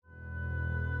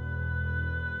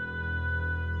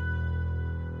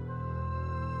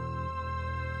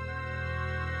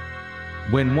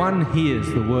When one hears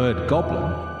the word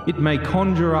goblin, it may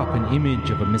conjure up an image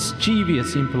of a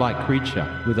mischievous imp-like creature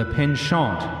with a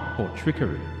penchant for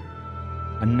trickery,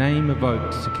 a name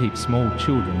evoked to keep small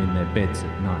children in their beds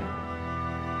at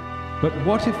night. But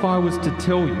what if I was to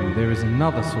tell you there is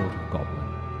another sort of goblin,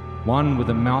 one with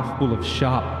a mouthful of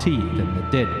sharp teeth and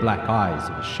the dead black eyes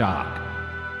of a shark?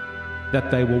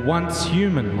 That they were once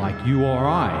human like you or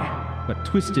I, but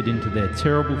twisted into their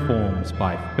terrible forms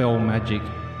by fell magic,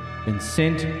 then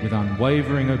sent with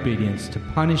unwavering obedience to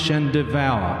punish and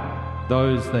devour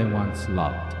those they once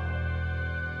loved.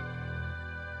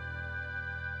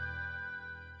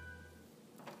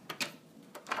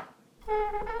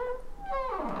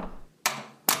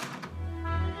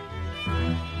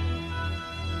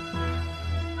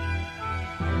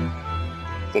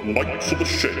 The Knights of the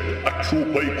Shed Actual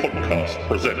Play Podcast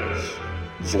presents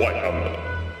Zweihander,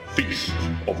 Feast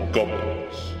of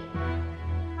Goblins.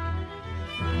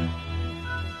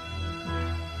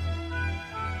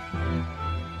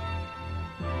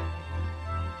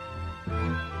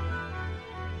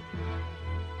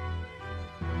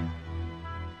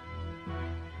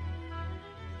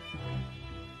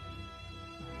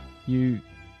 You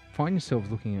find yourself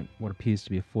looking at what appears to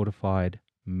be a fortified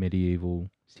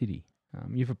medieval city.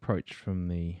 You've approached from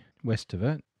the west of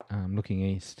it, looking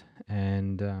east,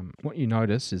 and what you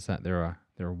notice is that there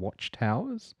are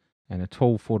watchtowers and a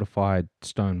tall fortified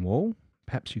stone wall.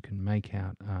 Perhaps you can make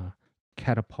out a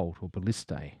catapult or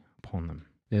ballistae upon them.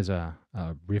 There's a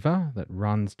river that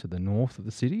runs to the north of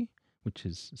the city, which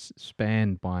is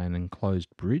spanned by an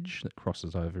enclosed bridge that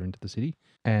crosses over into the city,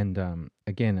 and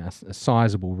again a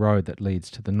sizable road that leads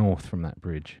to the north from that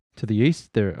bridge. To the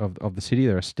east of the city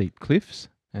there are steep cliffs,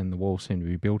 and the walls seem to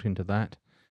be built into that,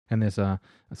 and there's a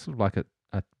sort of like a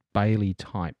bailey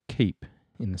type keep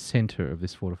in the centre of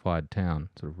this fortified town,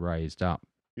 sort of raised up.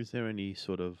 Is there any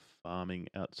sort of farming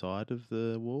outside of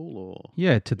the wall, or?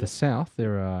 Yeah, to the south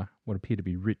there are what appear to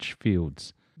be rich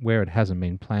fields. Where it hasn't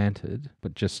been planted,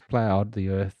 but just ploughed, the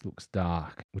earth looks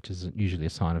dark, which is usually a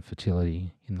sign of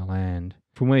fertility in the land.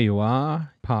 From where you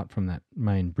are, apart from that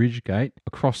main bridge gate,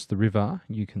 across the river,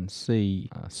 you can see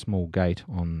a small gate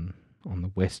on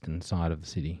the western side of the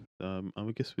city. I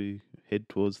guess we head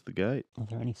towards the gate. Are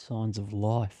there any signs of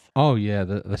life? Oh yeah,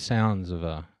 the sounds of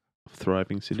a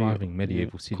Thriving city. thriving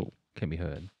medieval city can be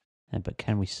heard. But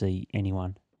can we see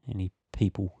anyone? Any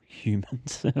people,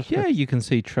 humans? Yeah, you can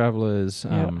see travellers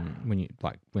Yeah.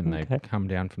 when they come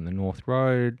down from the North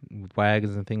Road with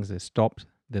wagons and things. They're stopped,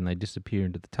 then they disappear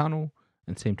into the tunnel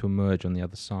and seem to emerge on the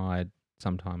other side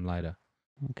sometime later.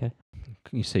 Okay.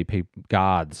 You see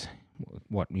guards,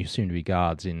 what you assume to be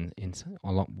guards in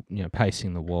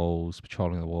pacing the walls,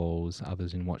 patrolling the walls.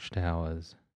 Others in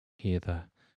watchtowers. Hear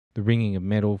the ringing of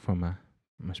metal from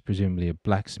most presumably a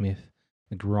blacksmith,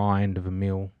 the grind of a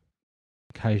mill.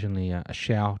 Occasionally a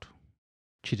shout,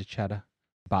 chitter-chatter,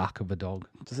 bark of a dog.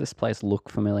 Does this place look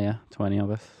familiar to any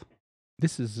of us?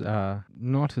 This is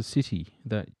not a city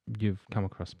that you've come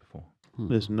across before.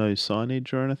 There's no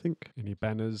signage or anything? Any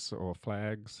banners or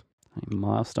flags? Any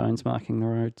milestones marking the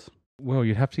roads? Well,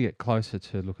 you'd have to get closer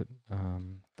to look at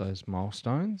those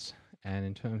milestones. And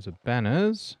in terms of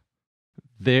banners,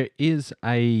 there is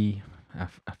a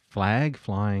flag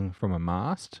flying from a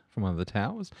mast from one of the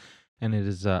towers. And it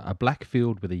is a black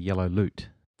field with a yellow lute.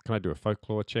 Can I do a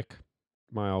folklore check?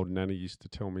 My old nanny used to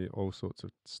tell me all sorts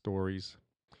of stories,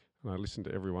 and I listened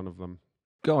to every one of them.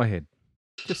 Go ahead.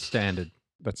 Just standard.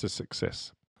 That's a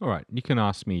success. All right, you can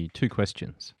ask me 2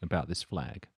 questions about this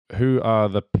flag. Who are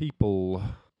the people,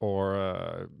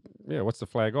 or what's the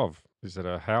flag of? Is it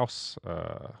a house?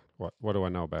 What do I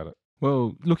know about it?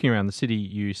 Well, looking around the city,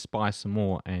 you spy some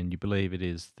more, and you believe it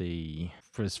is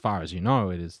for as far as you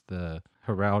know, it is the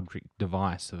heraldic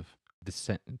device of this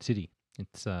city.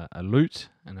 It's a lute,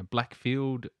 and a black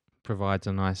field provides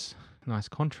a nice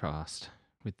contrast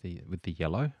with the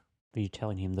yellow. Are you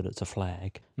telling him that it's a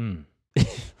flag?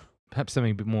 Perhaps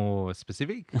something a bit more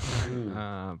specific.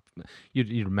 You'd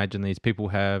imagine these people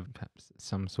have perhaps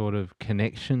some sort of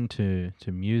connection to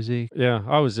music. Yeah,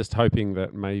 I was just hoping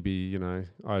that maybe,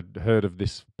 I'd heard of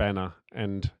this banner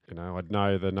and, I'd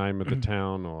know the name of the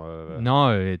town or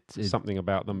No, it's something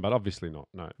about them, but obviously not.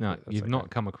 No, you've not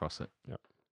come across it. Yep.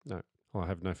 No, I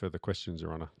have no further questions,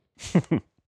 Your Honour.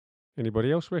 Anybody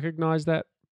else recognise that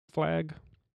flag?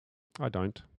 I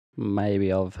don't.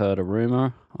 Maybe I've heard a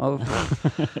rumour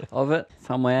of it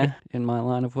somewhere in my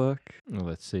line of work. Well,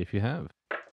 let's see if you have.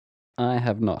 I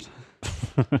have not.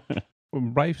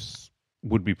 Wraiths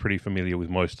would be pretty familiar with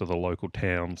most of the local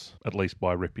towns, at least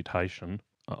by reputation.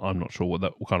 I'm not sure what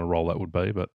kind of role that would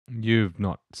be, but You've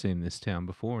not seen this town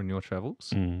before in your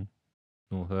travels.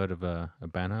 or heard of a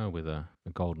banner with a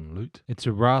golden lute. It's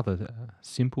a rather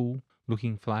simple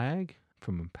looking flag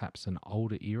from perhaps an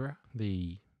older era.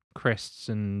 The crests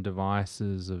and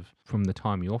devices from the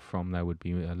time you're from, they would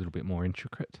be a little bit more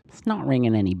intricate. It's not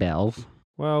ringing any bells.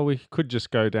 Well, we could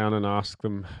just go down and ask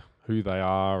them who they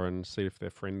are and see if they're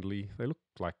friendly. They look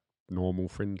like normal,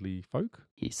 friendly folk.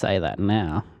 You say that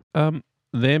now.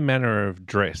 Their manner of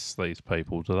dress, these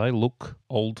people, do they look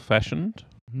old-fashioned?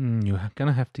 You're going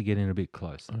to have to get in a bit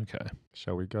closer. Okay.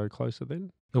 Shall we go closer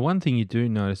then? The one thing you do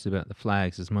notice about the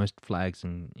flags is most flags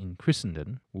in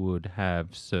Christendom would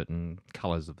have certain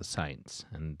colours of the saints,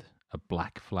 and a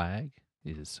black flag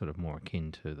is sort of more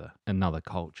akin to another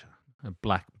culture. A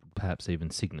black would perhaps even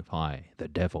signify the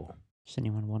devil. Does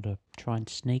anyone want to try and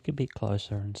sneak a bit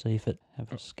closer and see if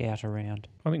have a scout around?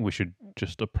 I think we should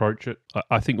just approach it.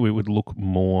 I think we would look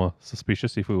more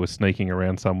suspicious if we were sneaking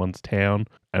around someone's town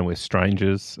and we're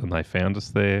strangers and they found us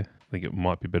there. I think it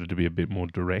might be better to be a bit more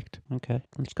direct. Okay,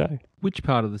 let's go. Which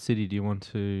part of the city do you want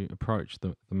to approach?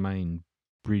 The main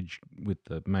bridge with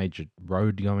the major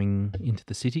road going into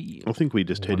the city? I think we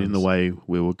just head One in the is- way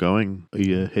we were going.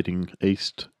 You're heading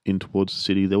east in towards the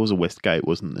city. There was a west gate,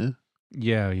 wasn't there?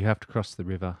 Yeah, you have to cross the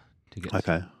river to get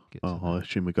Okay. get Oh, to I that.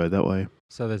 assume we go that way.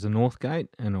 So there's a north gate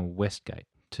and a west gate.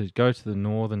 To go to the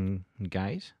northern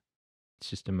gate, it's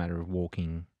just a matter of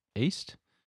walking east.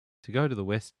 To go to the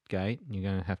west gate, you're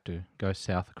going to have to go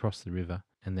south across the river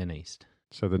and then east.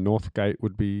 So the north gate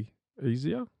would be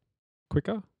easier,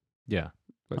 quicker. Yeah.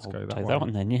 Let's I'll go that take way. that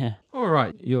one then, yeah. All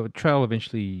right. Your trail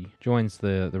eventually joins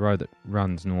the road that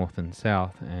runs north and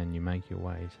south, and you make your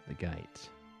way to the gates.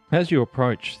 As you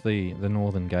approach the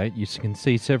northern gate, you can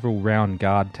see several round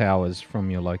guard towers from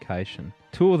your location.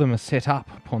 Two of them are set up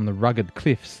upon the rugged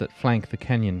cliffs that flank the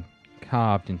canyon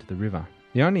carved into the river.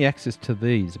 The only access to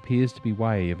these appears to be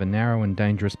way of a narrow and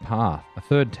dangerous path. A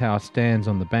third tower stands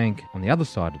on the bank on the other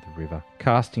side of the river,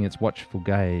 casting its watchful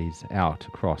gaze out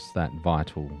across that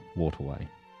vital waterway.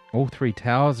 All three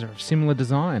towers are of similar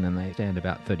design and they stand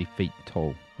about 30 feet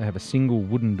tall. They have a single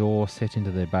wooden door set into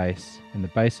their base, and the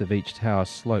base of each tower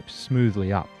slopes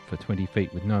smoothly up for 20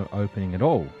 feet with no opening at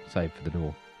all, save for the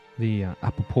door. The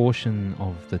upper portion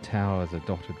of the towers are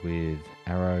dotted with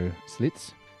arrow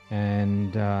slits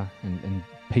and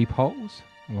peepholes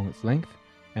along its length,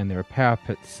 and there are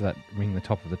parapets that ring the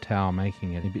top of the tower,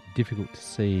 making it a bit difficult to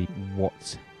see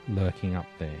what's lurking up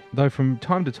there. Though from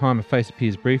time to time a face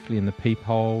appears briefly in the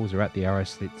peepholes or at the arrow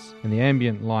slits, and the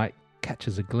ambient light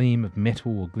catches a gleam of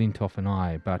metal or glint off an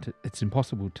eye, but it's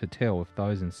impossible to tell if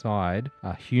those inside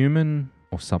are human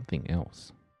or something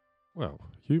else. Well,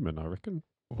 human, I reckon.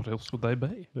 What else would they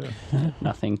be? Yeah.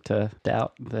 Nothing to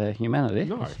doubt their humanity.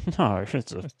 No. No,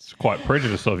 it's a... It's quite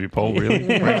prejudiced of you, Paul,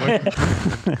 really.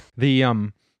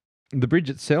 frankly. The bridge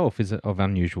itself is of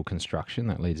unusual construction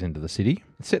that leads into the city.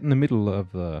 It's set in the middle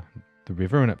of the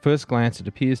river, and at first glance it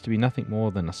appears to be nothing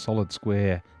more than a solid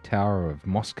square tower of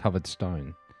moss-covered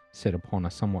stone set upon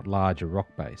a somewhat larger rock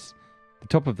base. The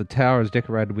top of the tower is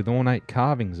decorated with ornate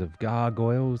carvings of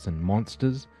gargoyles and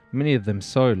monsters, many of them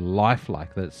so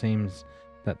lifelike that it seems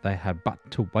that they have but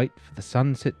to wait for the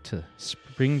sunset to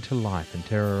spring to life and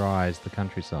terrorize the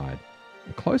countryside.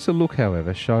 A closer look,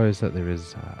 however, shows that there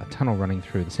is a tunnel running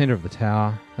through the centre of the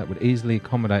tower that would easily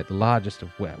accommodate the largest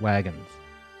of wagons.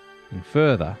 And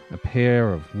further, a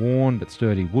pair of worn but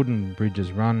sturdy wooden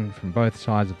bridges run from both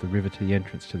sides of the river to the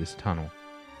entrance to this tunnel.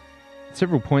 At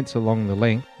several points along the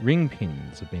length, ring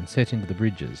pins have been set into the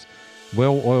bridges.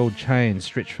 Well-oiled chains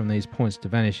stretch from these points to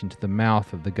vanish into the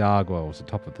mouth of the gargoyles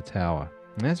atop of the tower.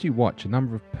 And as you watch, a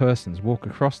number of persons walk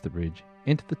across the bridge,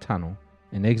 enter the tunnel,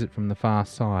 and exit from the far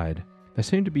side. They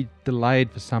seem to be delayed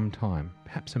for some time,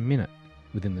 perhaps a minute,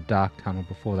 within the dark tunnel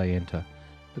before they enter,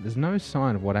 but there's no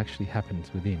sign of what actually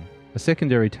happens within. A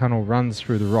secondary tunnel runs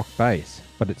through the rock base,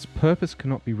 but its purpose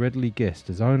cannot be readily guessed,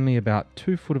 as only about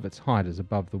 2 foot of its height is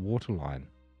above the waterline.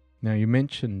 Now, you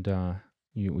mentioned,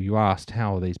 you asked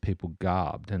how are these people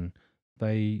garbed, and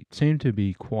they seem to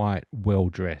be quite well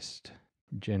dressed.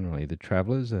 Generally, the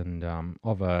travellers, and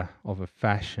of a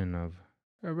fashion of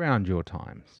around your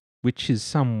times, which is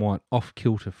somewhat off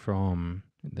kilter from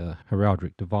the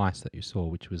heraldic device that you saw,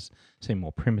 which seemed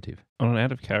more primitive. On an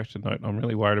out of character note, I'm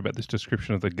really worried about this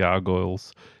description of the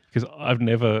gargoyles because I've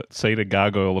never seen a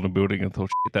gargoyle in a building and thought,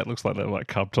 shit, that looks like they might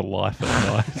come to life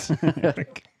at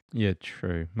night. Yeah,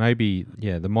 true. Maybe,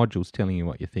 the module's telling you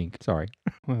what you think. Sorry.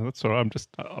 Well, that's all right.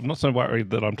 I'm not so worried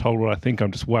that I'm told what I think.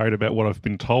 I'm just worried about what I've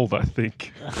been told, I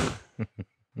think.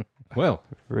 Well,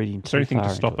 reading Is there anything too to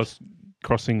far stop into us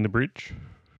crossing the bridge?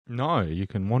 no, you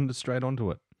can wander straight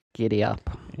onto it. Giddy up.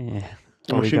 it. Yeah.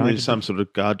 I'm we assuming going there's to some sort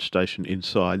of guard station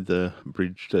inside the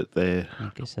bridge that they're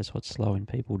I guess that's what's slowing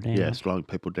people down. slowing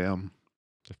people down.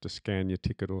 You have to scan your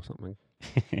ticket or something.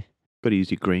 Got to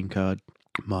use your green card,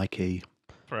 my key.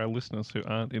 For our listeners who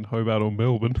aren't in Hobart or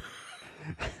Melbourne,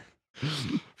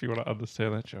 if you want to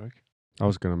understand that joke. I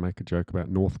was going to make a joke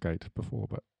about Northgate before,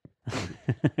 but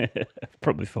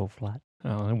Probably fall flat.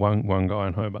 One guy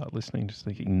in Hobart listening, just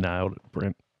thinking, nailed it,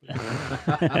 Brent.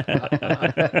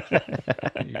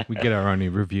 We get our only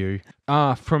review.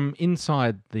 From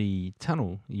inside the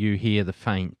tunnel, you hear the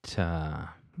faint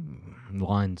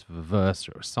lines of a verse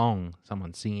or a song,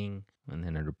 someone singing, and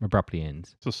then it abruptly ends.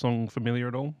 Is the song familiar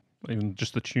at all? Even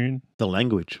just the tune? The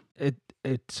language.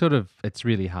 It's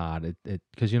really hard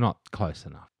because you're not close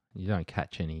enough. You don't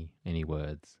catch any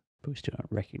words. But we still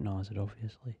don't recognise it,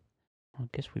 obviously. I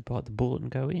guess we bite the bullet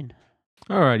and go in.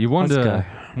 All right, you Let's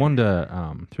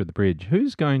wander through the bridge.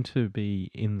 Who's going to be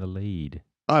in the lead?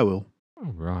 I will.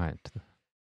 All right,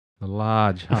 the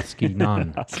large husky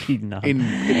nun. Husky nun.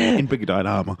 In brigandine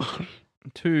armour.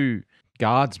 Two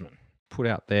guardsmen put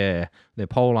out their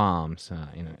pole arms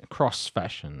in a cross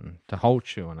fashion to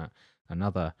hold you, and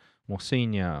another more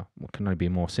senior, what can only be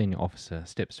a more senior officer,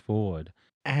 steps forward.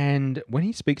 And when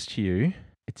he speaks to you,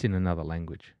 it's in another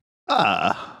language.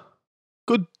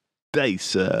 Good day,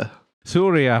 sir.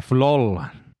 Surya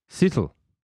Flol Sittle.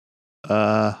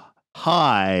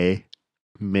 Hi,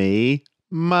 me,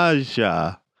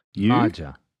 Maja. You?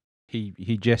 Maja.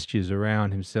 He gestures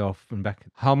around himself and back.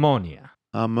 Harmonia.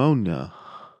 Ammonia.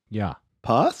 Yeah.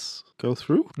 Pass? Go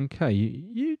through? Okay,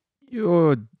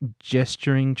 you're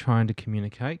gesturing, trying to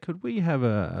communicate. Could we have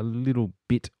a little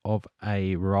bit of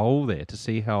a roll there to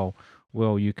see how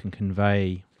well you can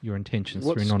convey your intentions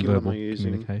What through skill am I nonverbal using?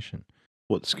 communication?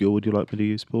 What skill would you like me to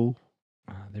use, Paul?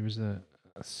 There is a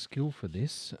skill for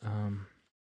this.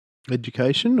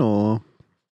 Education or?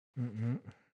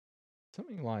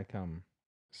 Something like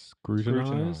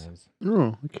scrutinize.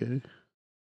 Oh, okay.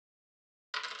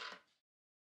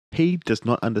 He does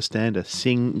not understand a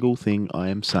single thing I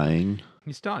am saying.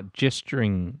 You start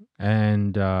gesturing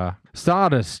and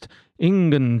Stardust,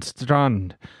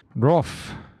 Ingenstrand,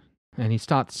 Roff, and he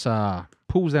starts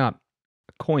pulls out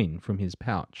a coin from his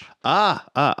pouch.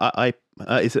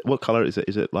 Is it, what color is it?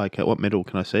 Is it like, what metal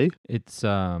can I see? It's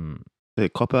Is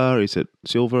it copper? Is it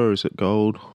silver? Is it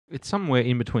gold? it's somewhere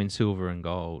in between silver and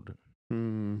gold.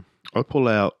 I'll pull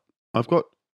out. I've got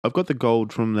the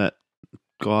gold from that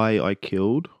guy I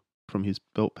killed from his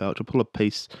belt pouch. I'll pull a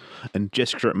piece and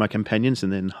gesture at my companions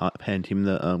and then hand him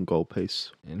the gold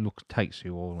piece. It takes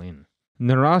you all in.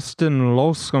 Narasten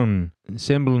Losson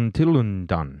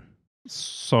Semblantilundan.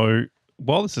 So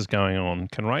while this is going on,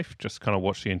 can Rafe just kind of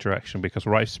watch the interaction? Because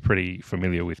Rafe's pretty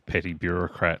familiar with petty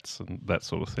bureaucrats and that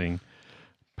sort of thing.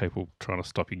 People trying to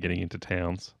stop you getting into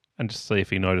towns. And just see if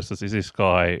he notices, is this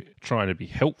guy trying to be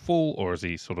helpful or is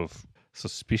he sort of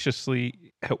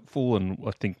suspiciously helpful and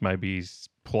I think maybe he's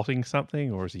plotting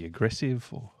something, or is he aggressive?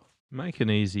 Or Make an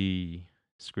easy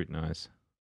scrutinize.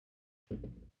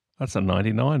 That's a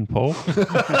 99, Paul.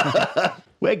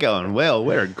 We're going well.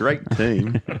 We're a great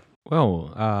team.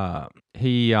 Well,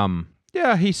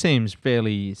 he seems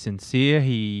fairly sincere.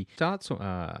 He starts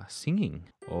singing,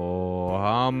 "Oh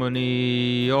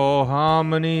harmony, oh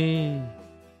harmony,"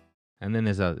 and then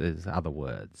there's other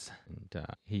words, and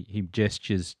he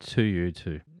gestures to you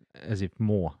as if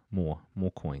more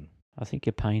coin. I think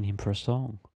you're paying him for a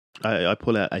song. I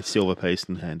pull out a silver piece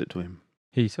and hand it to him.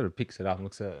 He sort of picks it up and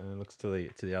looks to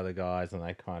the other guys, and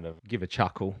they kind of give a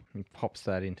chuckle and pops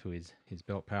that into his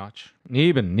belt pouch.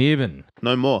 Neben.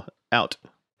 No more. Out.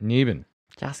 Neben.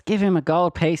 Just give him a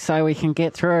gold piece so we can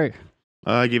get through.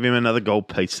 I give him another gold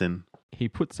piece then. He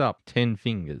puts up 10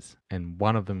 fingers, and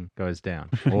one of them goes down.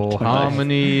 Oh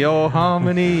harmony, oh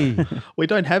harmony. We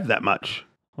don't have that much.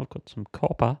 I've got some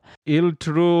copper.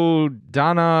 Iltru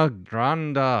dana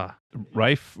granda.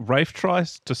 Rafe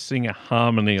tries to sing a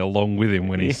harmony along with him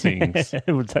when he sings.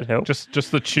 Would that help?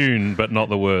 Just the tune, but not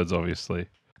the words, obviously.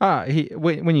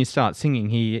 When you start singing,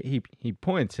 he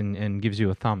points and gives you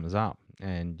a thumbs up,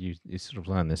 and you sort of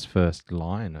learn this first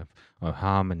line of oh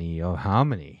harmony,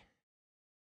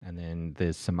 and then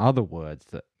there's some other words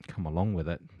that come along with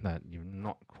it that you've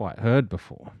not quite heard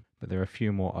before. But there are a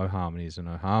few more oh harmonies and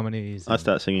oh harmonies. I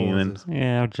start singing then.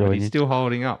 Yeah, I'll But join he's you. still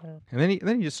holding up, and then he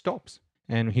just stops.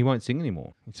 And he won't sing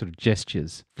anymore. He sort of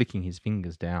gestures, flicking his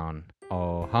fingers down.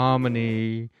 Oh,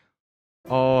 harmony.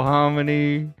 Oh,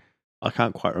 harmony. I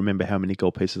can't quite remember how many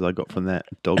gold pieces I got from that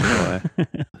dog guy. I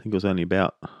think it was only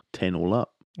about 10 all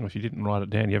up. Well, if you didn't write it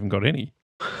down, you haven't got any.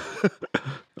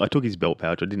 I took his belt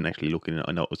pouch. I didn't actually look in it.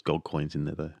 I know it was gold coins in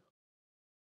there though.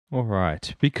 All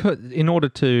right. Because in order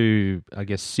to, I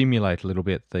guess, simulate a little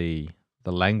bit the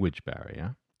language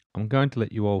barrier, I'm going to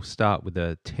let you all start with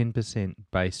a 10%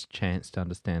 base chance to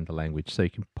understand the language. So you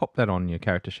can pop that on your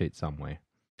character sheet somewhere.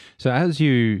 So as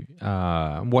you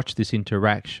watch this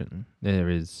interaction, there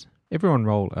is everyone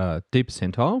roll a D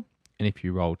percentile, and if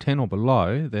you roll 10 or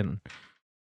below, then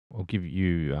I'll give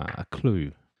you a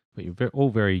clue. But you're all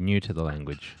very new to the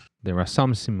language. There are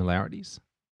some similarities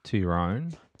to your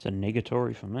own. It's a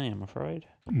negatory for me, I'm afraid.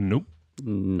 Nope.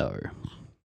 No.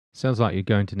 Sounds like you're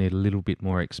going to need a little bit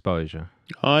more exposure.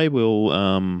 I will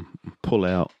pull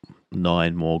out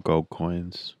 9 more gold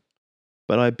coins,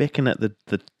 but I beckon at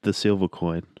the silver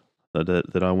coin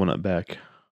that I want it back.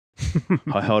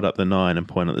 I hold up the 9 and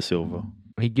point at the silver.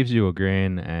 He gives you a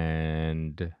grin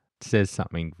and says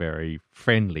something very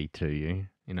friendly to you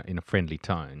in a friendly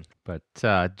tone, but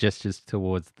gestures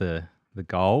towards the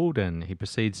gold, and he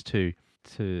proceeds to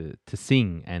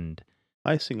sing, and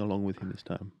I sing along with him this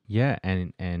time. yeah,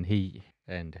 and he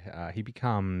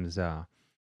becomes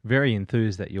very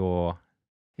enthused that you're,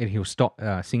 and he'll stop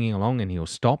singing along, and he'll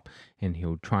stop, and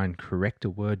he'll try and correct a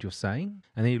word you're saying,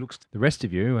 and then he looks at the rest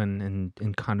of you and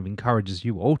kind of encourages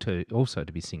you all to also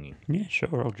to be singing. Yeah,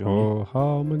 sure, I'll join Oh,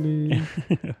 harmony.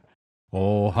 you.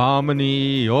 Oh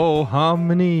harmony, oh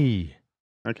harmony.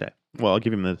 Okay. Well, I'll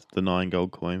give him the 9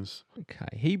 gold coins. Okay,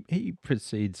 he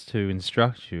proceeds to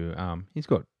instruct you. He's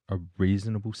got a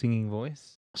reasonable singing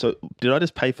voice. So, did I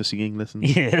just pay for singing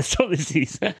lessons? Yeah, that's what this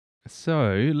is.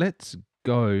 So let's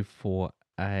go for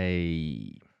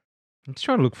let's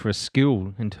try to look for a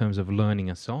skill in terms of learning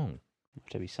a song.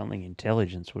 To be something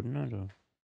intelligence, wouldn't it?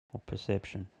 Or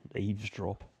perception.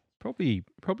 Eavesdrop. Probably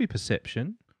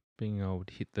perception, being able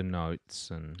to hit the notes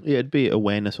and Yeah, it'd be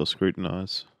awareness or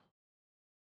scrutinize.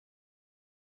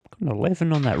 Got an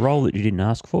 11 on that roll that you didn't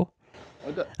ask for.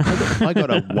 I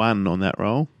got a 1 on that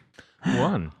roll.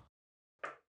 1.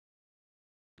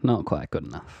 Not quite good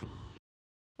enough.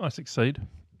 I succeed.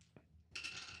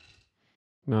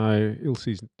 No,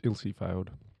 Ilse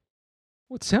failed.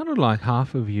 Well, it sounded like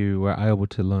half of you were able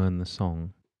to learn the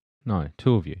song. No,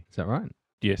 2 of you. Is that right?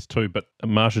 Yes, 2, but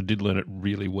Marsha did learn it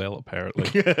really well, apparently.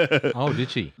 Oh,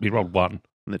 did she? He rolled 1.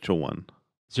 Natural 1.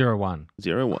 0-1.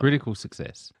 0-1. Critical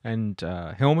success. And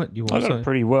Helmet, you I got also it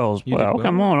pretty well as you did well. well.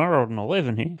 Come on, I rolled an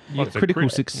 11 here. you Well, it's a critical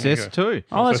crit. success Okay. too.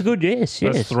 Oh, that's So good, yes,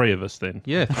 That's yes. 3 of us then.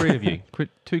 Yeah, 3 of you,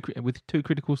 with 2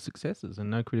 critical successes and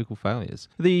no critical failures.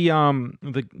 The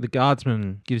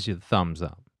guardsman gives you the thumbs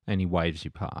up and he waves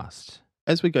you past.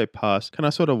 As we go past, can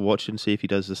I sort of watch and see if he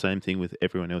does the same thing with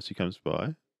everyone else who comes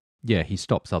by? Yeah, he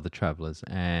stops other travellers,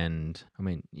 and I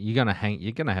mean, you're gonna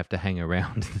have to hang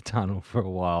around the tunnel for a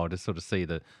while to sort of see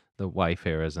the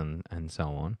wayfarers and so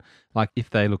on. Like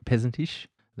if they look peasantish,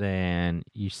 then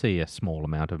you see a small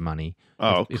amount of money.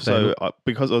 Oh, If they so look-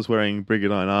 because I was wearing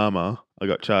Brigandine armor, I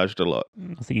got charged a lot.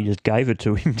 I think you just gave it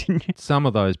to him, didn't you? Some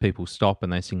of those people stop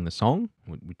and they sing the song,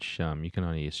 which you can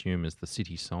only assume is the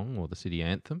city song or the city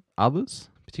anthem. Others,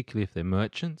 particularly if they're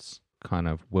merchants, kind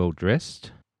of well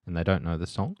dressed, and they don't know the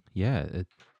song, yeah,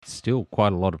 it's still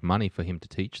quite a lot of money for him to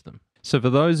teach them. So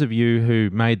for those of you who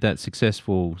made that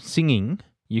successful singing,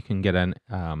 you can get a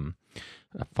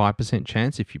 5%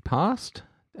 chance if you passed,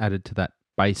 added to that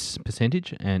base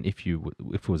percentage, and if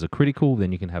it was a critical,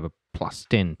 then you can have a plus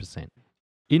 10%.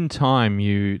 In time,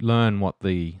 you learn what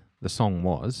the song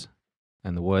was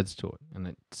and the words to it, and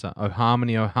it's oh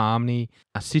harmony,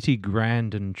 a city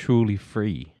grand and truly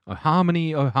free. Oh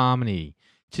harmony,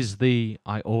 'tis thee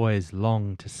I always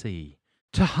long to see.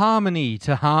 To harmony,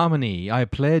 I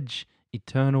pledge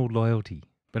eternal loyalty.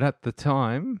 But at the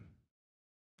time,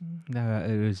 no,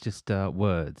 it was just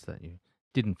words that you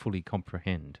didn't fully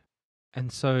comprehend.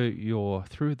 And so you're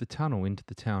through the tunnel into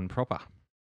the town proper.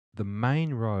 The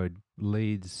main road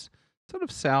leads sort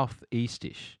of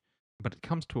southeast-ish, but it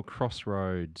comes to a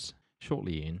crossroads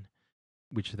shortly in,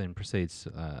 which then proceeds,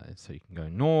 so you can go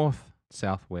north,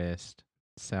 southwest,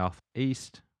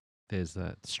 southeast. There's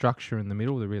a structure in the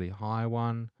middle, the really high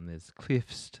one, and there's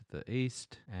cliffs to the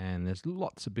east, and there's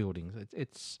lots of buildings.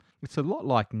 It's a lot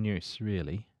like Noose,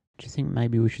 really. Do you think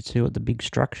maybe we should see what the big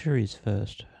structure is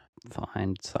first?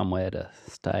 Find somewhere to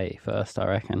stay first, I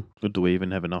reckon. Do we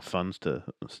even have enough funds to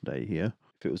stay here?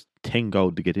 If it was 10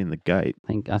 gold to get in the gate.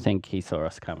 I think he saw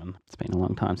us coming. It's been a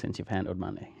long time since you've handled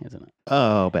money, isn't it?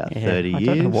 Oh, about 30 I years.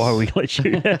 don't know why we let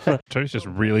you have it. Two's just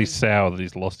really sour that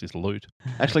he's lost his loot.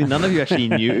 Actually, none of you actually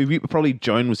knew. Probably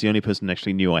Joan was the only person who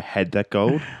actually knew I had that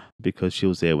gold because she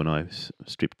was there when I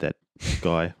stripped that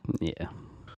guy. Yeah.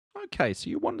 Okay, so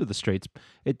you wander the streets.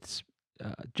 It's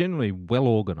generally well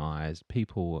organised.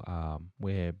 People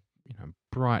wear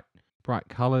bright bright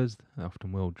colours, they're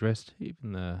often well dressed.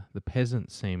 Even the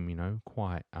peasants seem,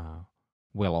 quite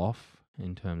well off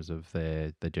in terms of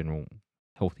their general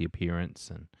healthy appearance,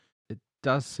 and it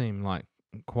does seem like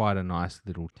quite a nice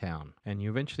little town. And you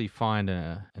eventually find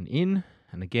an inn,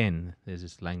 and again, there's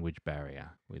this language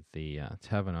barrier with the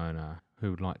tavern owner who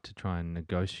would like to try and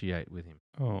negotiate with him.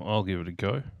 Oh, I'll give it a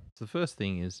go. So the first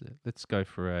thing is, let's go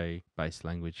for a base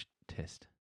language test.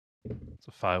 It's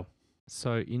a fail.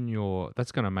 So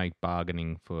that's going to make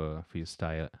bargaining for your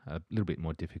stay a little bit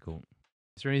more difficult.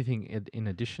 Is there anything in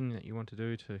addition that you want to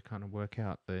do to kind of work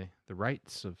out the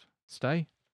rates of stay?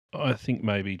 I think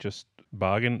maybe just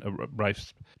bargain.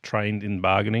 Rafe's trained in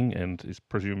bargaining and is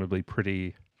presumably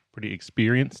pretty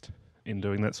experienced in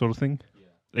doing that sort of thing,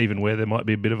 even where there might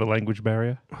be a bit of a language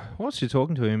barrier. Whilst you're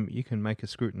talking to him, you can make a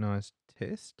scrutinised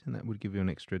test, and that would give you an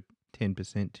extra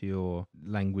 10% to your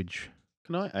language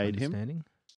Can I aid him? understanding.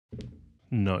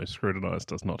 No, scrutinised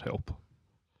does not help.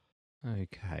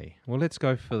 Okay. Well, let's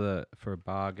go for a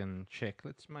bargain check.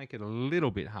 Let's make it a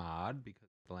little bit hard because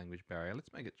of the language barrier.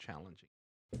 Let's make it challenging.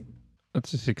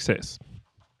 It's a success.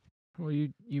 Well,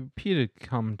 you appear to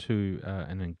come to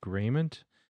an agreement.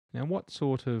 Now, what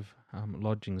sort of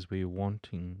lodgings were you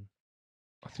wanting?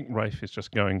 I think Rafe is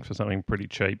just going for something pretty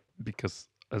cheap because,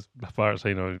 as far as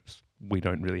he knows, we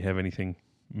don't really have anything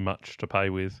much to pay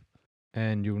with.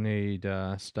 And you'll need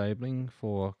stabling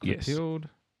for Yes. Clotilde.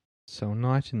 So a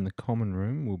night in the common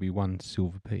room will be 1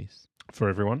 silver piece For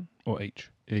everyone or each?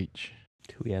 each.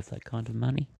 Do we have that kind of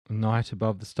money? A night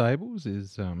above the stables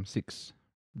is 6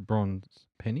 bronze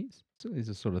pennies. So these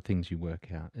are sort of things you work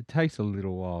out. It takes a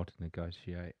little while to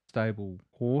negotiate. Stable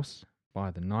horse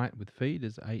by the night with feed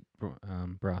is 8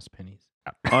 brass pennies.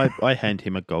 I hand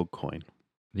him a gold coin.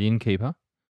 The innkeeper,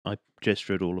 I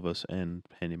gesture at all of us and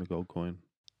hand him a gold coin.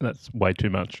 That's way too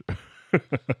much.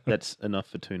 That's enough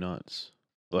for 2 nights.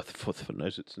 Well, for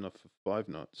knows it's enough for 5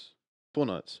 nights. 4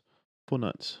 nights. 4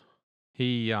 nights.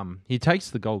 he takes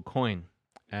the gold coin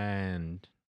and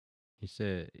he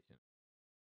said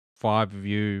 5 of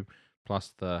you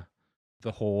plus the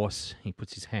horse. He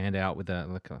puts his hand out with a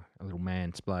little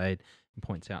man's blade and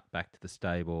points out back to the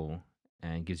stable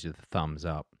and gives you the thumbs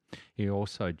up. He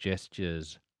also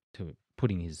gestures to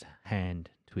putting his hand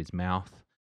to his mouth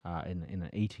in an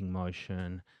eating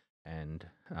motion and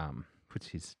puts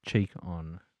his cheek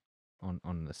on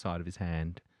the side of his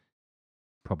hand,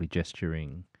 probably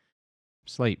gesturing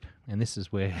sleep. And this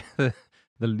is where the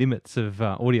limits of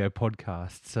audio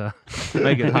podcasts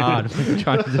make it hard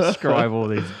trying to describe all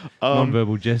these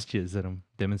non-verbal gestures that I'm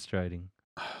demonstrating.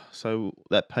 So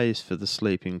that pays for the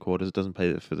sleeping quarters. It doesn't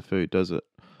pay for the food, does it?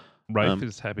 Rafe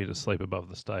is happy to sleep above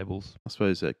the stables. I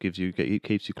suppose that keeps you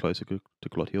closer to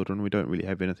Clotilde, and we don't really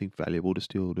have anything valuable to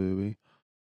steal, do we?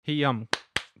 He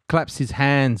claps his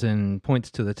hands and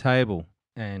points to the table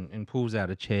and pulls out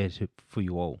a chair for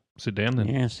you all. Sit down then.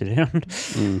 Yeah, sit down.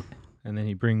 And then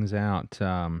he brings out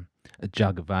a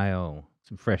jug of ale,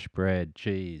 some fresh bread,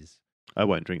 cheese. I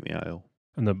won't drink the ale.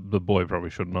 And the boy probably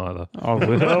shouldn't either. Oh,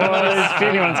 if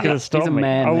anyone's going to stop He's a me,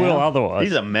 man I will now. otherwise.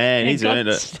 He's a man. He's earned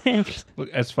it. Look,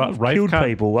 as far I've Rafe killed can't-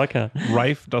 people. Okay.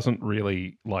 Rafe doesn't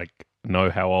really know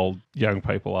how old young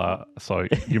people are, so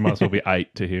you might as well be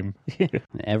 8 to him.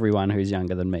 Everyone who's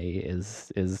younger than me is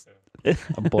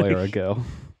a boy or a girl.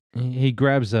 He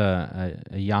grabs a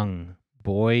young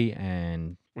boy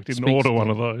and We didn't Speaks order to- one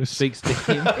of those. speaks to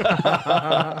him.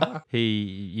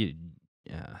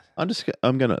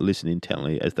 I'm going to listen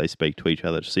intently as they speak to each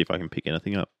other to see if I can pick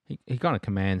anything up. He kind of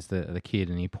commands the kid,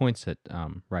 and he points at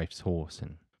Rafe's horse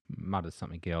and mutters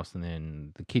something else, and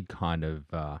then the kid kind of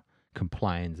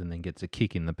complains and then gets a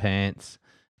kick in the pants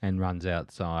and runs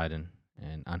outside and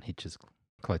unhitches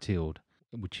Clotilde,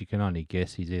 which you can only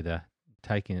guess he's either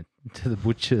taking it to the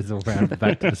butcher's or round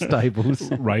back to the stables.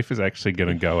 Rafe is actually going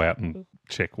to go out and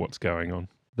check what's going on.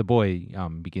 The boy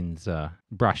begins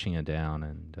brushing her down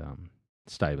and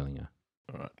stabling her.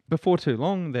 All right. Before too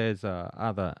long, there's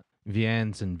other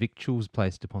viands and victuals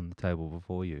placed upon the table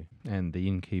before you, and the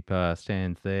innkeeper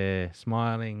stands there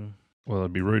smiling. Well,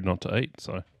 it'd be rude not to eat,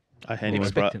 so I hand Well, him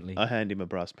expectantly. I hand him a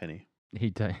brass penny. He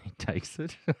takes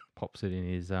it, pops it in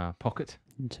his pocket.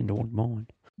 It's into mine.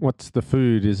 What's the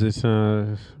food? Is it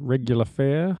regular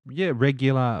fare? Yeah,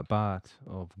 regular but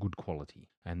of good quality.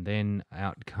 And then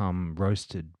out come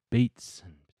roasted beets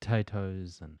and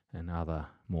potatoes and other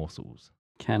morsels.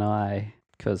 Can I,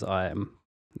 because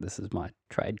this is my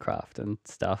tradecraft and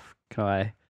stuff, can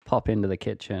I pop into the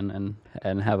kitchen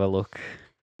and have a look?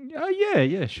 Oh,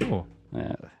 yeah, sure.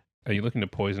 are you looking to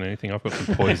poison anything? I've got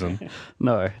some poison.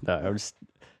 No, I'm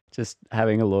just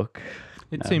having a look.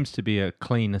 It seems to be a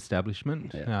clean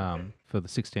establishment Yeah. for the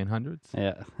 1600s.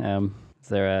 Yeah. Is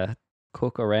there a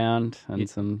cook around and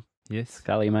some Yes.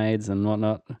 scully maids and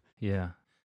whatnot? Yeah.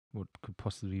 What could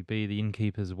possibly be the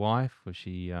innkeeper's wife, for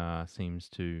she seems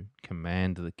to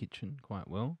command the kitchen quite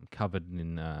well. Covered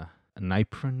in an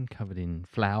apron, covered in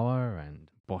flour, and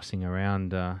bossing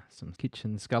around some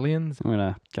kitchen scullions. I'm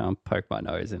gonna go and poke my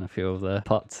nose in a few of the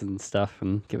pots and stuff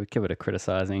and give it a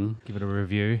criticising. Give it a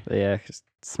review. But yeah, just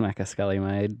smack a scully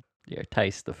maid. Yeah,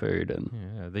 taste the food and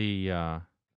Yeah, the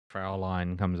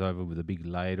Fraulein comes over with a big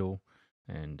ladle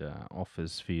and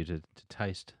offers for you to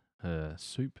taste her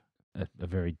soup, a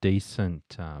very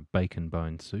decent bacon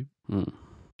bone soup. mm,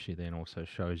 She then also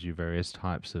shows you various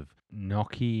types of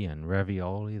gnocchi and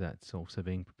ravioli that's also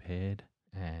being prepared,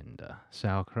 and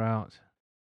sauerkraut.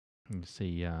 You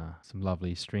see some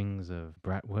lovely strings of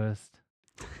bratwurst.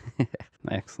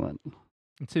 excellent.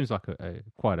 It seems like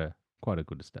quite a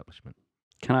good establishment.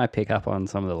 Can I pick up on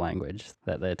some of the language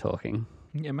that they're talking?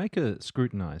 Yeah, make a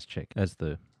scrutinize check as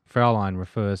the Fraulein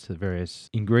refers to the various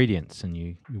ingredients and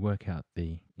you work out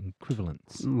the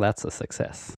equivalents. That's a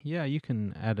success. Yeah, you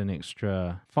can add an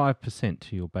extra 5%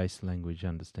 to your base language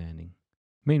understanding.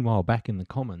 Meanwhile, back in the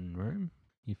common room,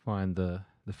 you find the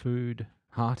food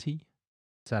hearty,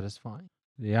 satisfying,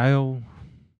 the ale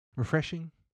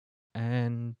refreshing,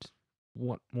 and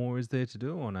what more is there to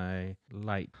do on a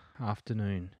late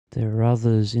afternoon? There are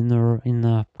others in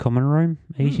the common room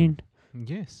eating.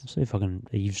 Yes. See if I can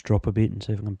eavesdrop a bit and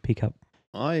see if I can pick up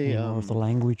any more of the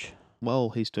language. While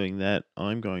he's doing that,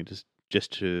 I'm going to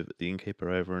gesture the innkeeper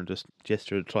over and just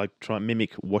gesture to try and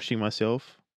mimic washing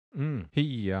myself.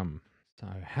 He So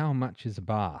how much is a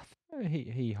bath?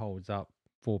 He holds up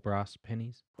 4 brass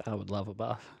pennies. I would love a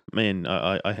bath. Man,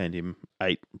 I hand him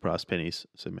 8 brass pennies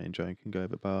so me and Joan can go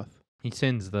have a bath. He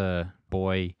sends the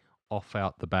boy off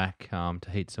out the back to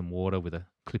heat some water with a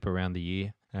clip around the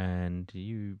ear, and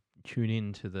you tune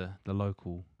in to the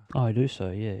local. I do so,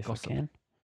 yeah, if Gossip. I can.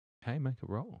 Okay, make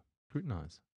a roll.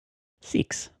 Scrutinize.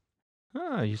 6.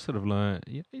 You sort of learn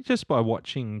just by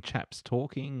watching chaps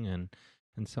talking and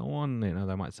so on. You know,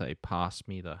 they might say, "Pass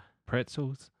me the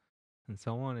pretzels," and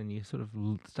so on, and you're sort of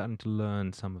starting to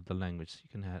learn some of the language. So you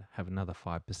can have another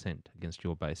 5% against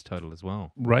your base total as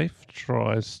well. Rafe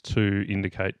tries to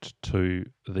indicate to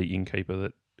the innkeeper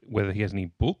that whether he has any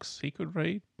books he could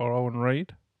borrow and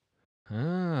read.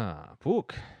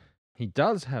 Book. He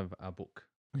does have a book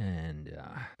and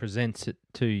presents it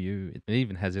to you. It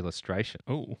even has illustration.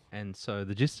 Oh, And so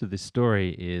the gist of this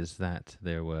story is that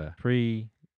there were 3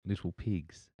 little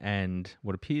pigs and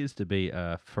what appears to be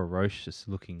a ferocious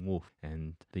looking wolf.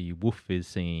 And the wolf is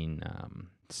seen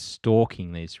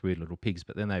stalking these 3 little pigs,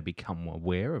 but then they become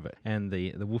aware of it. And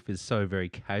the wolf is so very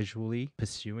casually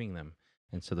pursuing them.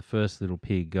 And so the first little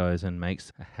pig goes and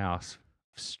makes a house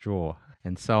of straw.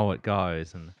 And so it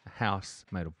goes, and a house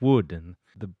made of wood, and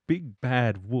the big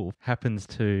bad wolf happens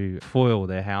to foil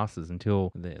their houses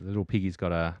until the little piggy's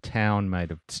got a town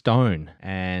made of stone.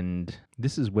 And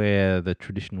this is where the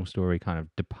traditional story kind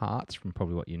of departs from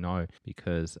probably what you know,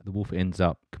 because the wolf ends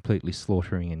up completely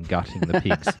slaughtering and gutting the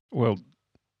pigs. well,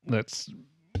 that's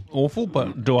awful,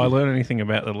 but do I learn anything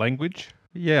about the language?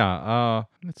 Yeah,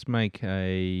 let's make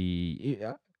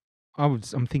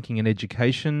I'm thinking an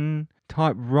education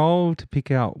type role to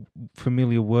pick out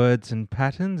familiar words and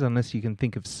patterns, unless you can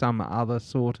think of some other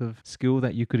sort of skill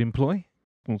that you could employ.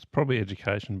 Well, it's probably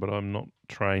education, but I'm not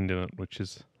trained in it, which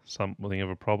is something of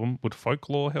a problem. Would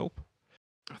folklore help?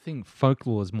 I think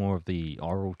folklore is more of the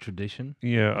oral tradition.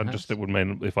 Yeah, Perhaps. it would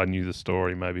mean if I knew the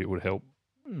story, maybe it would help.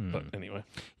 Hmm. But anyway,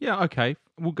 Yeah, okay.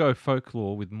 We'll go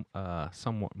folklore with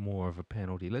somewhat more of a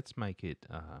penalty. Let's make it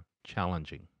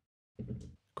challenging.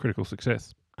 critical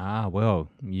success. Well,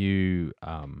 you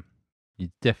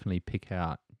definitely pick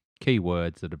out key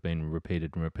words that have been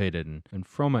repeated, and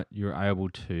from it you're able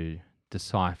to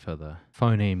decipher the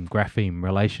phoneme-grapheme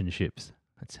relationships.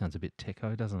 That sounds a bit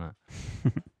techo, doesn't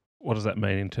it? What does that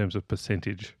mean in terms of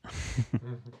percentage?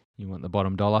 You want the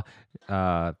bottom dollar.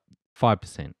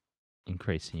 5%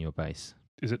 increase in your base.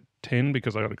 Is it 10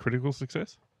 because I got a critical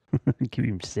success? Give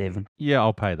him 7. Yeah,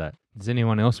 I'll pay that. Does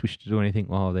anyone else wish to do anything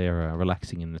while they're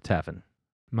relaxing in the tavern?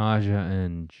 Marja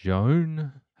and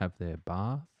Joan have their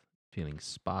bath, feeling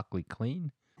sparkly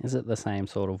clean. Is it the same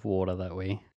sort of water that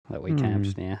we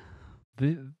camped near?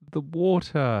 The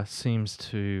water seems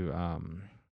to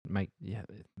make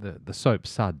the soap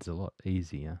suds a lot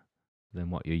easier than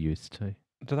what you're used to.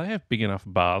 Do they have big enough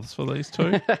baths for these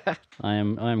two? I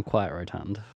am quite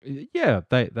rotund. Yeah,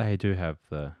 they do have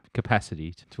the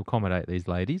capacity to accommodate these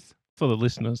ladies. For the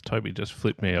listeners, Toby just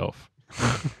flipped me off.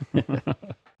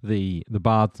 The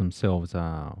baths themselves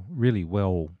are really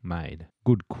well made,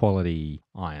 good quality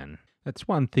iron. That's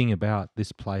one thing about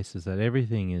this place is that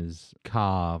everything is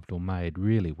carved or made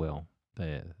really well.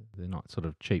 They're not sort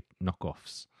of cheap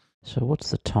knockoffs. So what's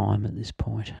the time at this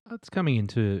point? It's coming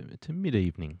into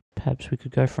mid-evening. Perhaps we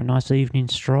could go for a nice evening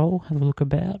stroll, have a look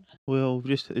about. Well,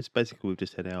 it's basically we've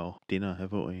just had our dinner,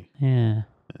 haven't we? Yeah.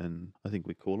 And I think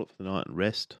we call it for the night and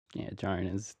rest. Yeah, Joan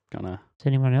is gonna. Does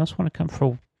anyone else want to come for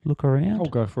a look around? I'll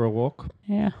go for a walk.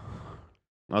 Yeah.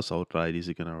 Us old ladies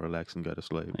are going to relax and go to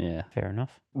sleep. Yeah. Fair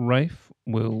enough. Rafe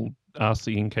will ask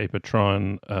the innkeeper try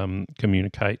and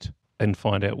communicate and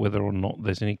find out whether or not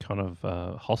there's any kind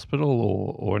of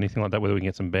hospital or anything like that, whether we can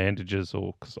get some bandages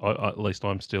or because at least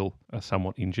I'm still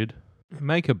somewhat injured.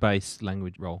 Make a base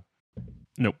language roll.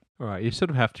 Nope. All right, you sort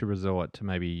of have to resort to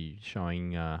maybe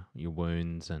showing your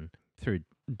wounds, and through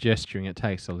gesturing it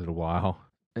takes a little while.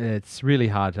 It's really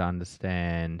hard to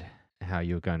understand how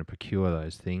you're going to procure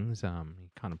those things. He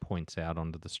kind of points out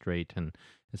onto the street, and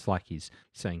it's like he's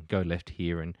saying, go left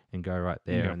here and go right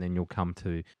there, Yeah. and then you'll come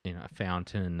to a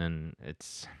fountain, and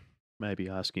it's... Maybe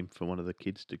ask him for one of the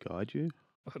kids to guide you.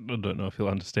 I don't know if he'll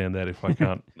understand that if I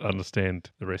can't understand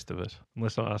the rest of it.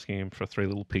 Unless I'm asking him for 3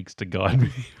 little pigs to guide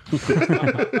me.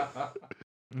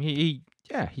 he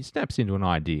snaps into an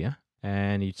idea,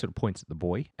 and he sort of points at the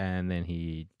boy, and then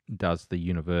he does the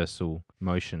universal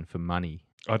motion for money.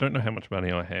 I don't know how much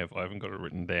money I have. I haven't got it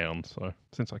written down, so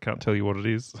since I can't tell you what it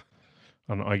is,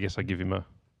 I guess I give him a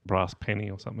brass penny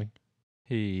or something.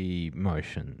 He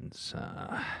motions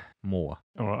more.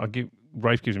 All right,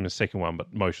 Rafe gives him a second one,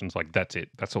 but motions like that's it.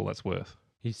 That's all that's worth.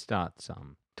 He starts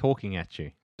talking at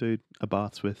you. Dude, a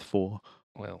bath's worth 4.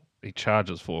 Well, he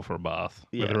charges 4 for a bath.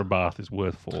 Yeah. Whether a bath is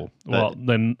worth 4. But- Well,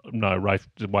 then no. Rafe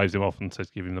just waves him off and says,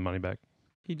 "Give him the money back."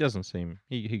 He doesn't seem...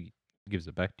 He gives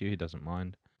it back to you. He doesn't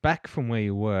mind. Back from where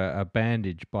you were, a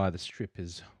bandage by the strip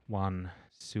is 1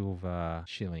 silver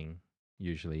shilling,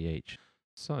 usually each.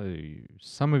 So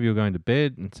some of you are going to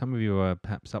bed, and some of you are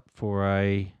perhaps up for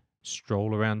a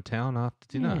stroll around town after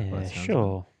dinner. by the Yeah, sounds of it.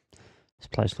 sure. This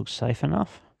place looks safe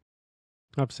enough.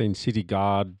 I've seen city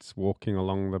guards walking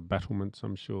along the battlements.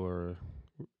 I'm sure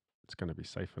it's going to be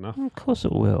safe enough. Of course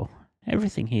it will.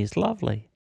 Everything here is lovely.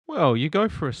 Well, you go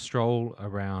for a stroll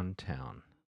around town.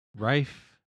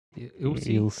 Rafe, Ilse,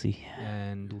 Ilse.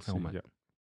 and We'll see, Helmet. yeah.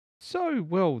 So,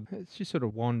 well, as you sort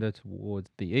of wander towards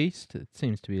the east, it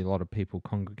seems to be a lot of people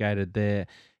congregated there,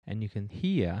 and you can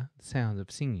hear the sounds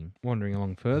of singing. Wandering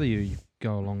along further, you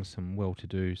go along some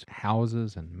well-to-do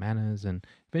houses and manors, and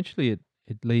eventually it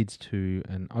leads to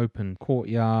an open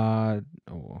courtyard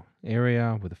or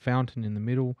area with a fountain in the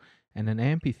middle and an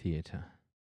amphitheatre.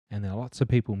 And there are lots of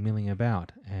people milling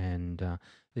about, and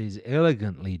these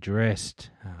elegantly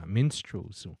dressed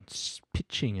minstrels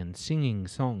pitching and singing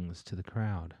songs to the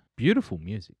crowd. Beautiful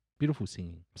music, beautiful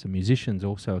singing. Some musicians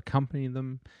also accompany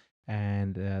them,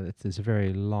 and there's a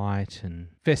very light and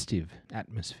festive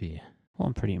atmosphere. Well,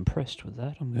 I'm pretty impressed with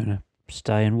that. I'm going to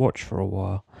stay and watch for a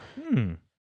while.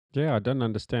 Yeah, I don't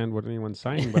understand what anyone's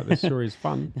saying, but this sure is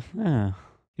fun. Ah,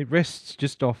 It rests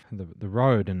just off the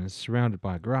road and is surrounded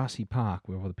by a grassy park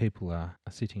where all the people are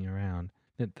sitting around.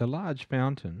 The large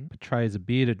fountain portrays a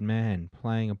bearded man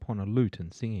playing upon a lute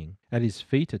and singing. At his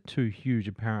feet are 2 huge,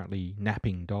 apparently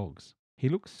napping dogs. He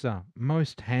looks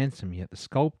most handsome, yet the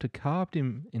sculptor carved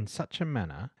him in such a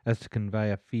manner as to convey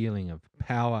a feeling of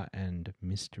power and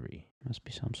mystery. must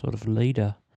be some sort of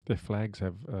leader. Their flags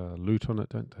have loot on it,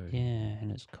 don't they? Yeah,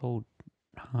 and it's called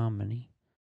Harmony.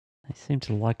 They seem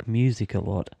to like music a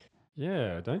lot.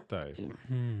 Yeah, don't they?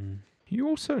 Hmm. You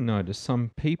also notice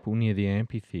some people near the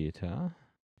amphitheatre.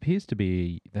 Appears to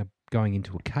be they're going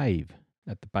into a cave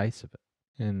at the base of it.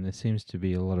 And there seems to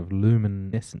be a lot of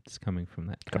luminescence coming from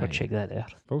that cave. Got to check that out.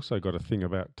 They've also got a thing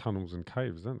about tunnels and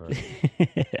caves, don't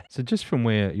they? So just from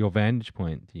where your vantage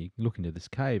point, you look into this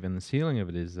cave, and the ceiling of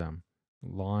it is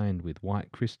lined with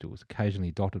white crystals,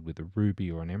 occasionally dotted with a ruby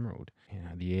or an emerald.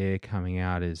 The air coming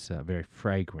out is very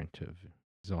fragrant of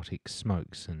exotic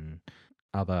smokes and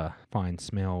other fine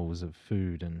smells of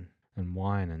food and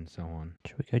wine and so on.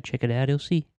 Should we go check it out,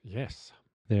 Ilse? Yes.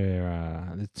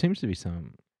 There seems to be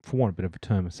some, for want of a bit of a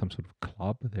term, some sort of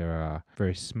club. There are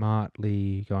very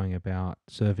smartly going about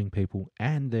serving people,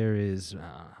 and there is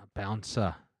a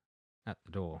bouncer at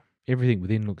the door. Everything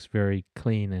within looks very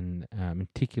clean and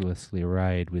meticulously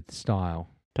arrayed with style.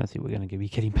 Don't think we're going to be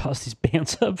getting past this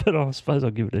bouncer, but I suppose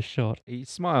I'll give it a shot. He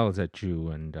smiles at you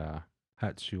and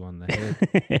pats you on the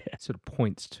head. Sort of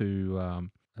points to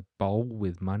a bowl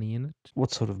with money in it,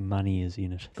 What sort of money is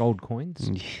in it? gold coins.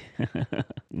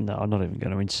 No, I'm not even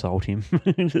going to insult him.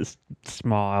 Just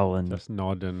smile and Just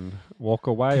nod and walk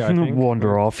away, I think.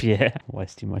 wander off. Yeah,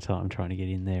 wasting my time trying to get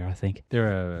in there. I think. There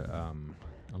are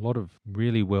a lot of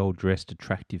really well-dressed,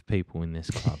 attractive people in this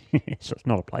club. So it's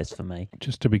not a place for me.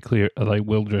 Just to be clear, are they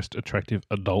well-dressed, attractive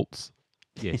adults?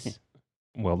 Yes,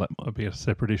 Well, that might be a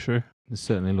separate issue. this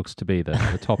certainly looks to be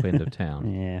the top end of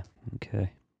town. Yeah.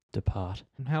 Okay. Depart.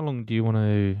 And how long do you want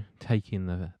to take in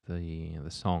the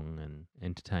song and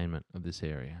entertainment of this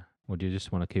area, or do you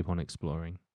just want to keep on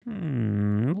exploring?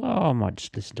 Well, I might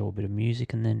just listen to a bit of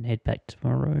music and then head back to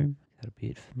my room. That'll be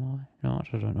it for my night.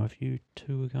 I don't know if you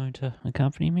two are going to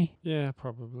accompany me. Yeah,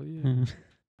 probably. Yeah.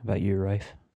 How about you,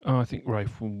 Rafe? Oh, I think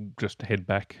Rafe will just head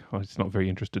back. He's not very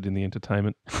interested in the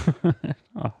entertainment.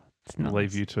 Oh, it's nice.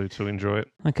 Leave you two to enjoy it.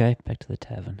 Okay, back to the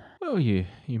tavern. Well, you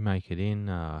make it in.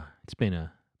 It's been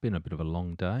a bit of a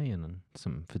long day and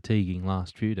some fatiguing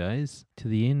last few days. To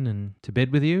the inn and to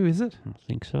bed with you, is it? I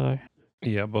think so.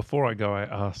 Yeah, before I go, I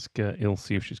ask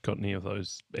Ilse if she's got any of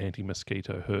those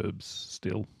anti-mosquito herbs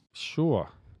still. Sure.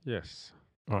 Yes.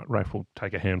 All right, Rafe will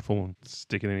take a handful and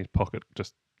stick it in his pocket,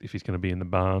 just if he's going to be in the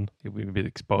barn. He'll be a bit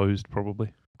exposed,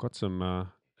 probably. Got some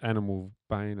animal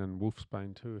bane and wolf's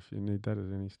bane too, if you need that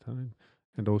at any time.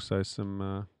 And also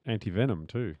some anti-venom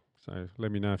too. So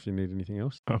let me know if you need anything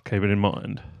else. I'll keep it in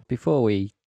mind. Before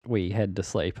we head to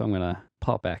sleep, I'm going to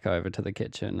pop back over to the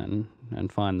kitchen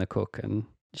and find the cook and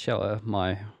show her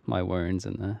my wounds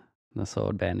and the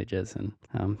sword bandages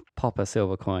and pop a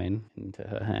silver coin into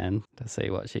her hand to see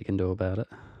what she can do about it.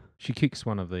 She kicks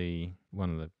one of the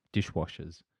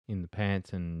dishwashers in the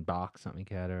pants and barks something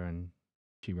at her, and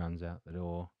she runs out the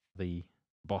door. The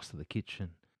boss of the kitchen,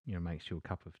 makes you a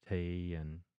cup of tea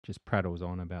and just prattles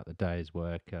on about the day's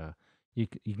work.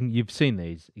 You've seen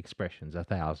these expressions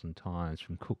 1,000 times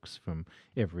from cooks from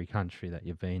every country that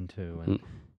you've been to, and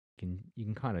you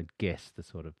can kind of guess the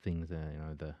sort of things,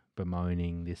 the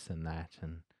bemoaning this and that,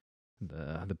 and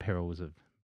the perils of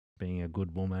being a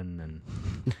good woman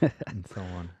and so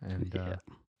on. And Yeah.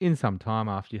 In some time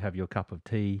after you have your cup of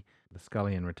tea, the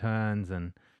scullion returns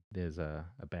and there's a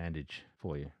bandage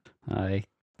for you. I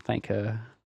thank her.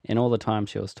 In all the time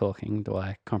she was talking, do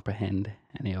I comprehend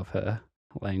any of her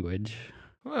language?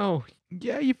 Well,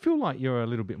 yeah, you feel like you're a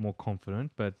little bit more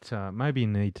confident, but maybe you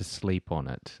need to sleep on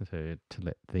it to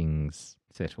let things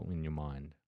settle in your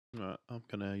mind. Right, I'm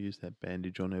going to use that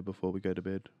bandage on her before we go to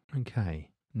bed. Okay.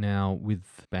 Now,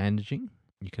 with bandaging,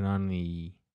 you can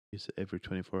only Use it every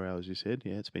 24 hours, you said?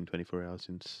 Yeah, it's been 24 hours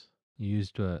since... you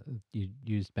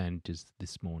used bandages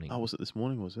this morning. Oh, was it this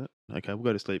morning, was it? Okay, we'll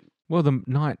go to sleep. Well, the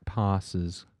night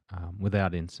passes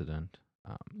without incident.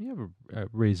 You have a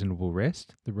reasonable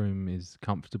rest. The room is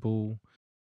comfortable.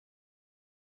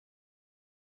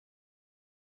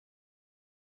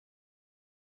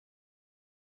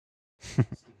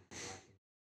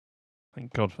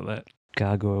 Thank God for that.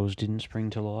 Gargoyles didn't spring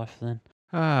to life then.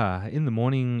 In the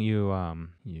morning you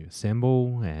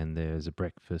assemble, and there's a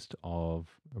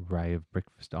array of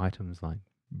breakfast items like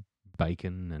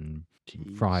bacon and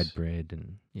fried Jeez. bread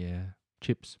and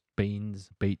chips, beans,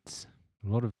 beets, a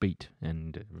lot of beet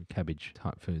and cabbage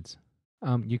type foods.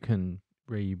 You can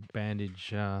re-bandage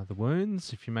the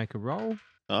wounds if you make a roll.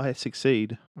 I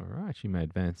succeed. All right, you may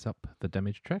advance up the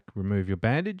damage track. Remove your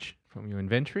bandage from your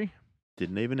inventory.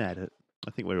 Didn't even add it.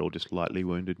 I think we're all just lightly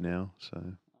wounded now, so...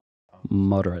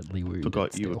 Moderately wounded.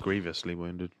 Forgot you were still. grievously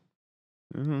wounded.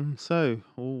 So,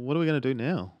 what are we going to do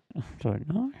now? I don't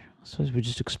know. I suppose we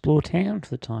just explore town for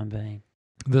the time being.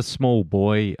 The small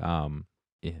boy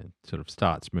sort of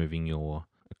starts moving your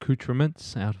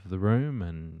accoutrements out of the room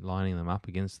and lining them up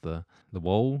against the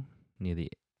wall near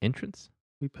the entrance.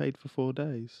 We paid for 4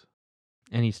 days.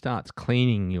 And he starts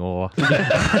cleaning your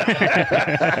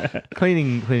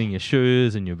cleaning your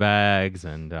shoes and your bags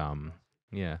and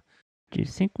Do you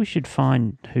think we should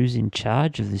find who's in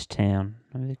charge of this town?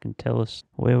 Maybe they can tell us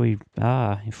where we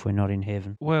are if we're not in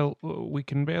heaven. Well, we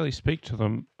can barely speak to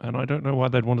them, and I don't know why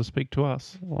they'd want to speak to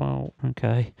us. Well,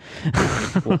 okay.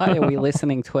 Why are we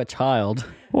listening to a child?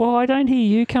 Well, I don't hear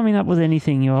you coming up with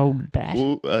anything, you old bat.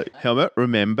 Well, Helmet,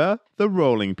 remember the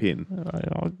rolling pin.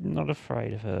 I'm not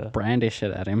afraid of her. Brandish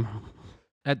it at him.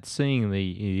 At seeing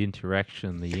the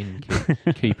interaction, the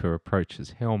innkeeper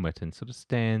approaches Helmet and sort of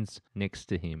stands next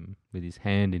to him with his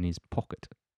hand in his pocket.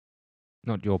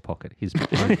 Not your pocket, his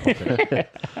own pocket.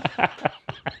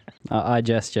 I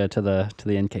gesture to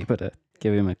the innkeeper to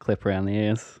give him a clip around the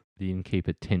ears. The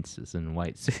innkeeper tenses and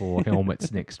waits for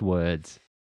Helmet's next words.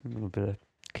 I better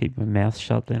keep my mouth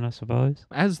shut then, I suppose.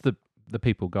 As the the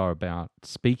people go about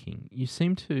speaking, you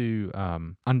seem to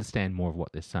understand more of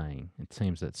what they're saying. It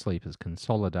seems that sleep has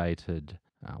consolidated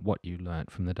what you learnt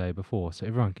from the day before, so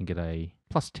everyone can get a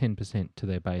plus 10% to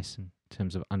their base in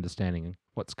terms of understanding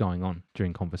what's going on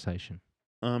during conversation.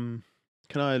 Can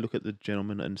I look at the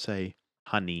gentleman and say,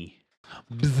 honey?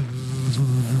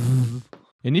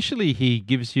 Initially, he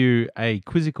gives you a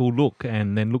quizzical look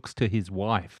and then looks to his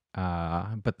wife,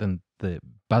 but then the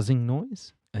buzzing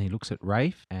noise, and he looks at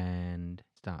Rafe and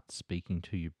starts speaking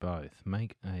to you both.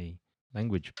 Make a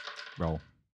language roll.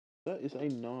 That is a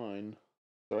 9.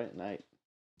 Sorry, an 8.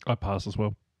 I pass as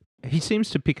well. He seems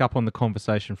to pick up on the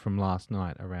conversation from last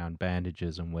night around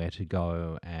bandages and where to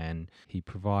go, and he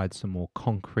provides some more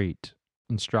concrete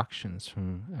instructions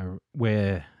from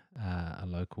where a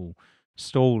local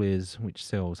stall is, which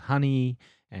sells honey,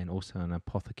 and also an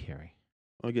apothecary.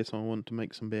 I guess I want to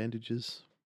make some bandages.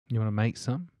 You want to make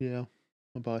some? Yeah.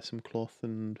 I'll buy some cloth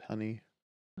and honey.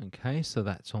 Okay, so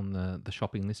that's on the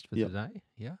shopping list for Yep. today.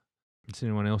 Yeah. Does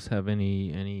anyone else have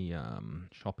any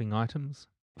shopping items?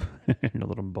 Not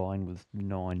that I'm buying with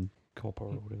 9 copper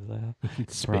or whatever they are. You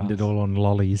could spend it Brass. all on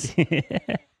lollies.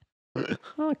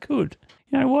 I could.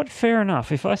 You know what? Fair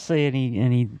enough. If I see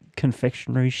any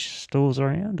confectionery stores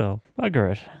around, I'll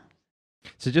bugger it.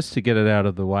 So just to get it out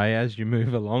of the way, as you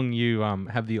move along, you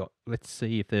have let's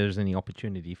see if there's any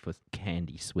opportunity for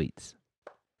candy sweets.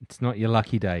 It's not your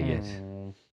lucky day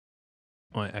yet.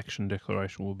 My action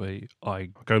declaration will be, I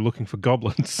go looking for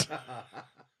goblins.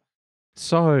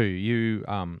 So you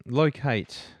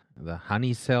locate the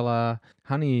honey seller.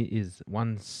 Honey is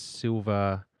 1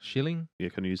 silver shilling.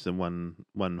 You can use the one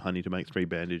honey to make 3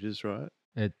 bandages, right?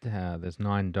 There's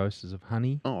 9 doses of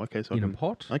honey Oh, okay. So in I a can,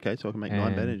 pot. okay, so I can make 9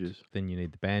 And bandages. Then you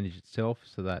need the bandage itself,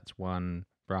 so that's 1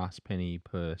 brass penny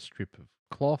per strip of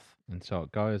cloth, and so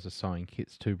it goes. A sewing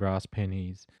kit's 2 brass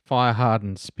pennies. Fire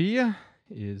hardened spear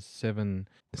is 7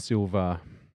 silver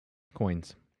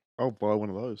coins. I'll buy one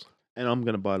of those. And I'm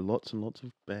going to buy lots and lots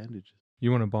of bandages.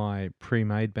 You want to buy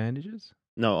pre-made bandages?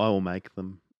 No, I will make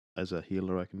them. As a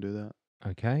healer, I can do that.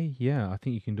 Okay, yeah, I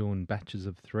think you can do in batches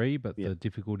of 3, but Yeah. the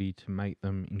difficulty to make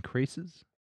them increases.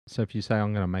 So if you say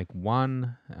I'm going to make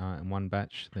 1 in 1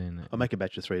 batch, then I'll make a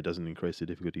batch of 3. It doesn't increase the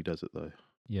difficulty, does it, though?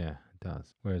 yeah, it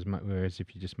does. Whereas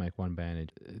if you just make 1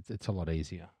 bandage, it's a lot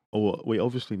easier. Or we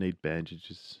obviously need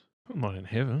bandages. I'm not in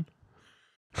heaven.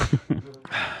 We're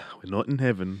not in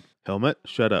heaven. Helmet,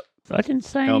 shut up. I didn't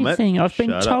say Helmet, anything. I've been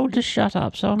shut up. told to shut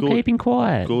up, so I'm Good. keeping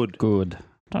quiet. Good. Good.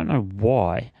 Don't know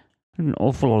why. I did an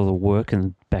awful lot of the work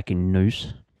back in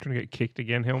Noose. Trying to get kicked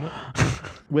again, Helmet?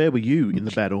 Where were you in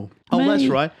the battle? Oh, that's Me.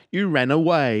 right. You ran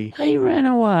away. He ran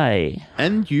away.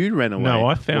 And you ran away. No,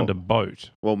 I found a well, boat.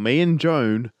 Well, me and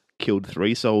Joan killed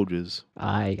 3 soldiers.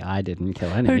 I didn't kill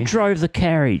Who any. drove the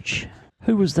carriage?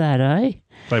 Who was that, eh?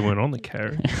 They weren't on the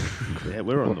carriage. Yeah,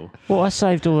 we're on the... Well, I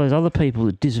saved all those other people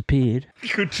that disappeared.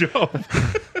 Good job.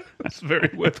 That's very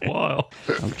worthwhile.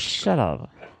 Oh, shut up.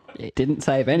 Didn't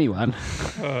save anyone.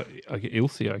 I get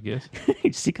Ilse, I guess.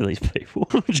 I'm sick of these people.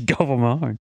 Just go on my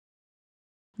own.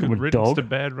 I'm Good a riddance dog. to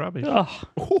bad rubbish. Oh,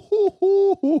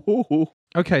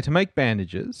 Okay, to make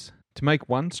bandages, to make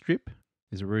 1 strip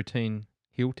is a routine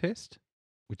heal test,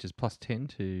 which is plus 10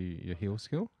 to your heal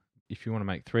skill. If you want to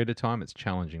make 3 at a time, it's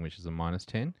challenging, which is a minus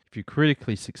 10. If you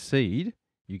critically succeed,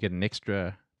 you get an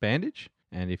extra bandage,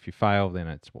 and if you fail, then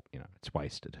it's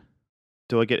wasted.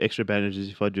 Do I get extra bandages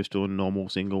if I just do a normal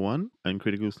single one and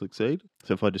critical succeed?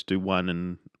 So if I just do 1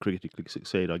 and critically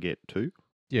succeed, I get 2?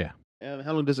 Yeah.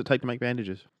 How long does it take to make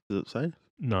bandages? Does it say?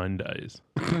 9 days.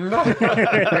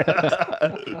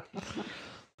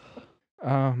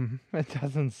 It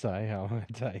doesn't say how long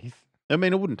it takes. I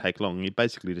mean, it wouldn't take long. You're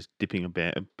basically just dipping a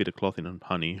bit of cloth in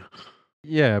honey.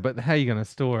 Yeah, but how are you going to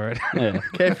store it? Yeah.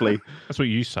 Carefully. That's what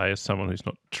you say as someone who's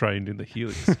not trained in the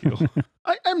healing skill.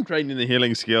 I am trained in the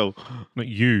healing skill. Not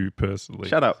you personally.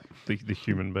 Shut up. The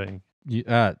human being.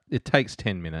 It takes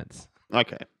 10 minutes.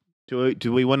 Okay.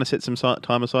 Do we want to set some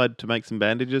time aside to make some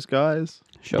bandages, guys?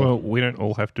 Sure. Well, we don't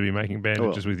all have to be making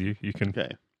bandages with you. You can Okay.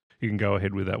 you can go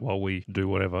ahead with that while we do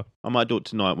whatever. I might do it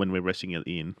tonight when we're resting at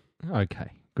the inn.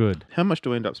 Okay, good. How much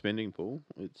do I end up spending, Paul?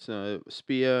 It's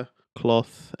spear,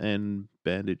 cloth, and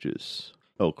bandages.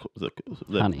 Oh, the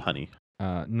Honey.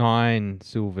 9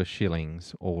 silver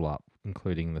shillings all up,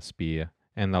 including the spear,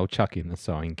 and they'll chuck in the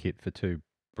sewing kit for 2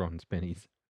 bronze pennies.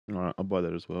 All right, I'll buy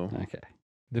that as well. Okay.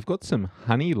 They've got some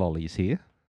honey lollies here.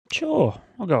 sure.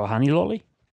 I'll go a honey lolly.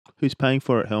 Who's paying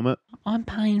for it, Helmet? I'm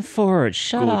paying for it.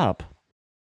 Shut Good. up.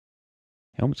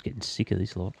 Helmet's getting sick of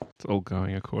this lot. It's all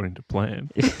going according to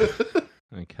plan.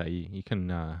 Okay, you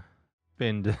can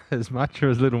spend as much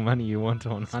or as little money you want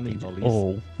on honey lollies.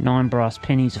 All 9 brass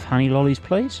pennies of honey lollies,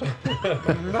 please.